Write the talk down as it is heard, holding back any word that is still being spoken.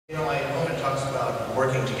You know, my opponent talks about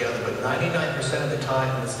working together, but 99% of the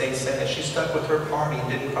time in the state Senate, she stuck with her party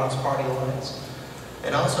and didn't cross party lines.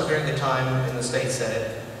 And also during the time in the state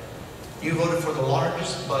Senate, you voted for the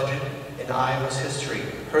largest budget in Iowa's history,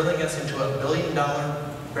 hurling us into $1 billion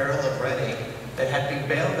barrel of red ink that had to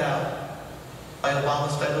be bailed out by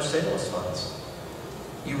Obama's federal stimulus funds.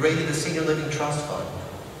 You raided the Senior Living Trust Fund,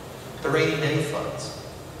 the rainy day funds,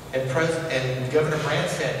 and Governor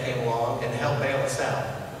Branstad came along and helped bail us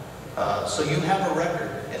out. So you have a record,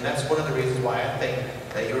 and that's one of the reasons why I think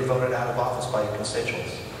that you were voted out of office by your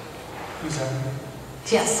constituents.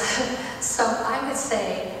 Yes. So I would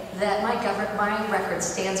say that my record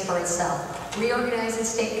stands for itself. Reorganizing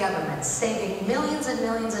state government, saving millions and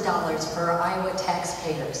millions of dollars for Iowa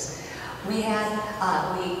taxpayers. We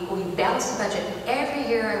balanced the budget every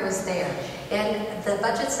year I was there, and the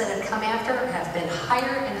budgets that have come after have been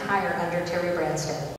higher and higher under Terry Branstad.